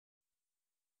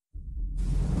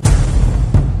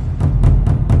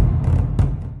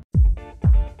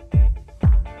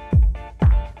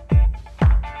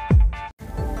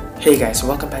Hey guys,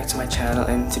 welcome back to my channel,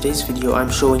 and in today's video I'm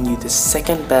showing you the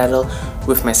second battle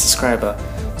with my subscriber.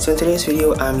 So in today's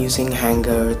video I'm using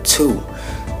Hangar 2,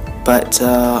 but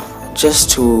I'm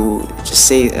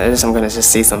gonna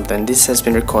say something. This has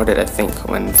been recorded I think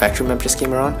when factory members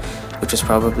came around, which was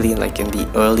probably like in the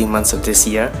early months of this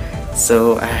year.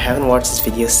 So I haven't watched this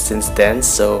video since then,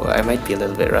 so I might be a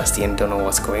little bit rusty and don't know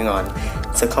what's going on.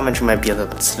 So commentary might be a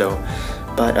little bit slow,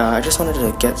 but I just wanted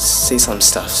to say some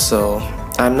stuff. So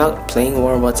I'm not playing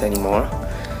War Robots anymore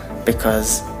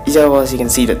because, yeah, well, as you can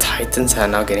see, the Titans are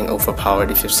now getting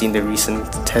overpowered. If you've seen the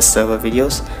recent test server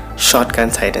videos, shotgun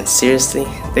Titans, seriously,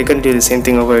 they're gonna do the same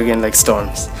thing over again like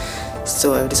storms.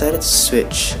 So I've decided to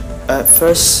switch. At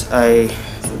first I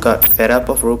got fed up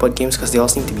of robot games because they all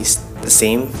seem to be the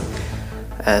same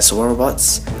as War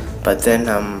Robots, but then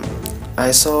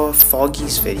I saw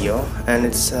Foggy's video, and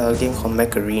it's a game called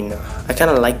Mech Arena. I kind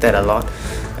of like that a lot,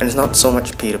 and it's not so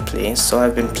much pay to play, so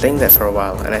I've been playing that for a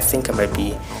while, and I think I might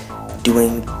be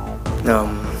doing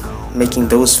making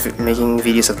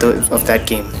videos of that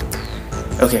game.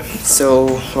 Okay,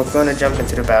 so we're gonna jump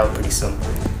into the battle pretty soon,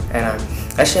 and I'm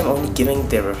only giving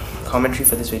the commentary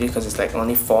for this video because it's like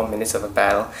only 4 minutes of a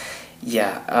battle.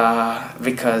 Yeah,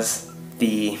 because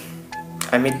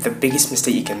I made the biggest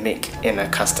mistake you can make in a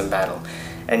custom battle,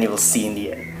 and you will see in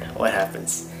the end what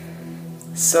happens.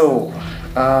 So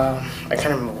I can't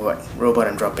remember what robot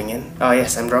I'm dropping in. Oh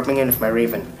yes, I'm dropping in with my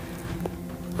Raven,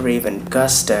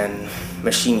 Gust, and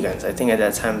machine guns. I think at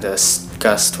that time the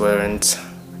Gust weren't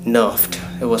nerfed.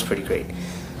 It was pretty great.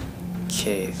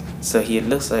 Okay, so he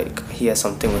looks like he has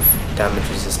something with damage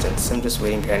resistance. I'm just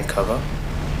waiting behind cover.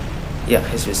 Yeah,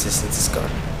 his resistance is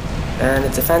gone, and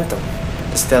it's a Phantom.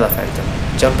 The Stellar Phantom.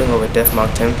 Jumping over Death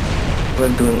marked him.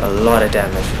 We're doing a lot of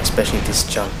damage, especially this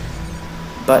jump.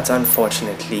 But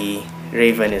unfortunately,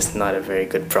 Raven is not a very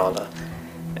good brawler.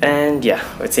 And yeah,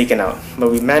 we're taken out.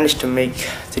 But we managed to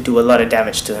do a lot of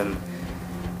damage to him.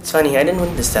 It's funny, I didn't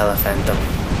win the Stellar Phantom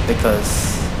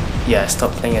because, yeah, I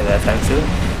stopped playing at that time too.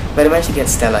 But I managed to get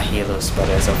Stellar Halos, but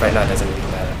as of right now it doesn't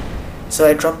really matter. So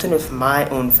I dropped in with my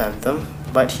own Phantom,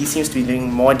 but he seems to be doing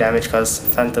more damage because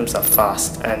Phantoms are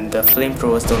fast and the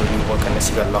flamethrowers don't really work unless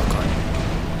you got lock on.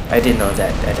 I didn't know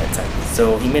that at that time,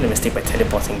 so he made a mistake by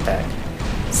teleporting back.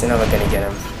 So now we're gonna get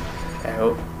him. I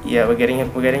hope. Yeah, we're getting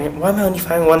him. Why am I only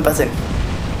firing one button?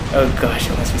 Oh gosh,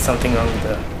 there must be something wrong with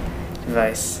the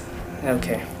device.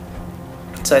 Okay,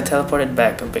 so I teleported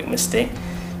back, a big mistake.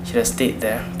 Should have stayed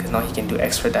there because now he can do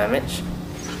extra damage.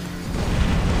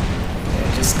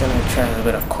 Just gonna try a little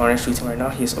bit of corner shooting right now.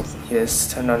 He has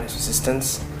turned on his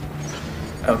resistance.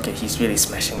 Okay, he's really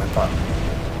smashing my bot.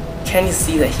 Can you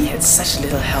see that he had such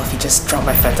little health? He just dropped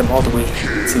my Phantom all the way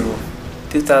to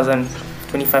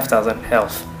 25,000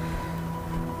 health.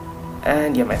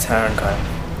 And yeah, my Tyrant got him.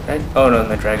 Right? Oh no,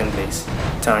 my Dragon Blaze.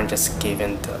 Tyrant just gave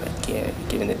in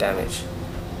the damage.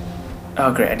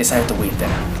 Oh great, I decided to wait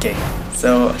there. Okay,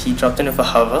 so he dropped in with a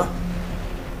hover.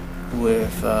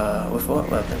 With what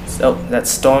weapons? Oh, that's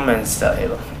Storm and Stealth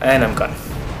Halo, and I'm gone.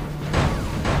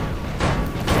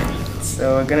 Okay,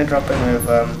 so we're gonna drop in with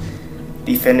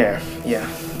the Fenrir. Yeah,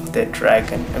 the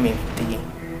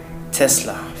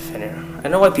Tesla Fenrir. I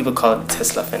know why people call it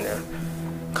Tesla Fenrir.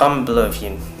 Comment below if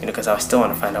you know, because I still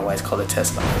want to find out why it's called a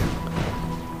Tesla.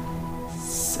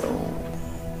 So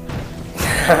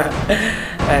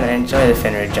and I enjoy the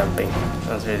Fenrir jumping.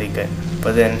 That was really good.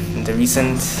 But then in the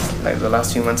the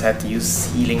last few months, I had to use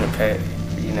healing repair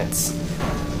units.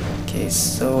 Okay,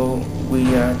 so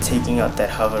we are taking out that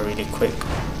hover really quick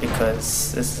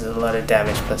because this is a lot of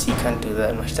damage. Plus, he can't do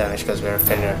that much damage because we're a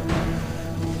Fenrir.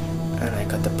 And I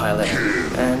got the pilot.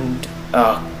 And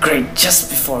oh, great! Just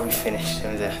before we finished,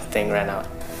 the thing ran out,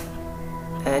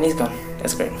 and he's gone.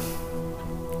 That's great.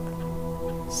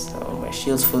 So my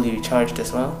shield's fully recharged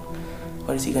as well.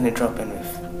 What is he gonna drop in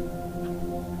with?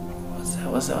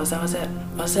 What's that?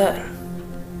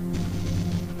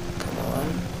 Come on.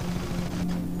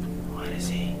 What is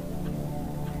he?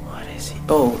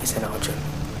 Oh, it's an Arjun.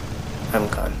 I'm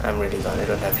gone. I'm really gone. I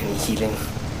don't have any healing.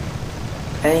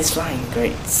 And he's flying.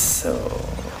 Great. So,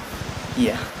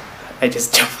 yeah. I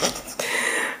just jumped.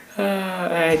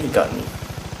 And he got me.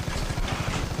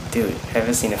 Dude,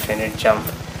 ever seen a Fenrir jump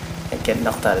and get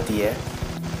knocked out of the air?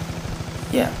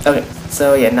 Yeah, okay,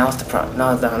 so yeah, now's the part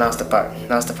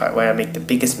where I make the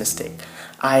biggest mistake.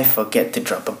 I forget to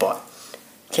drop a bot.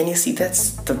 Can you see?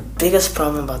 That's the biggest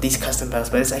problem about these custom battles,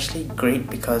 but it's actually great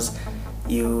because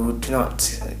you do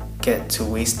not get to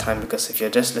waste time, because if you're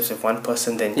just left with one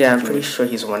person, then yeah, I'm pretty sure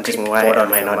he's wondering why I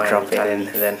might not drop it in,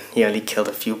 and then he only killed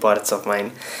a few bots of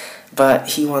mine. But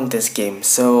he won this game,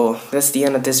 so that's the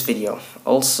end of this video.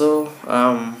 Also,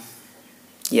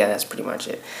 yeah, yeah, that's pretty much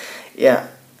it. Yeah,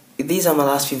 these are my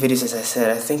last few videos. As I said,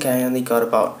 I think I only got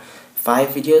about 5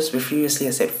 videos. Previously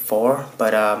I said 4,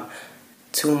 but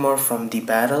 2 more from the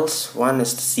battles. One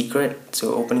is the secret,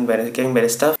 so opening better, getting better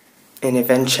stuff, an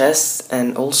event chest,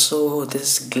 and also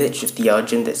this glitch with the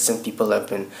Arjun that some people have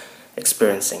been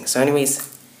experiencing. So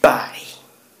anyways,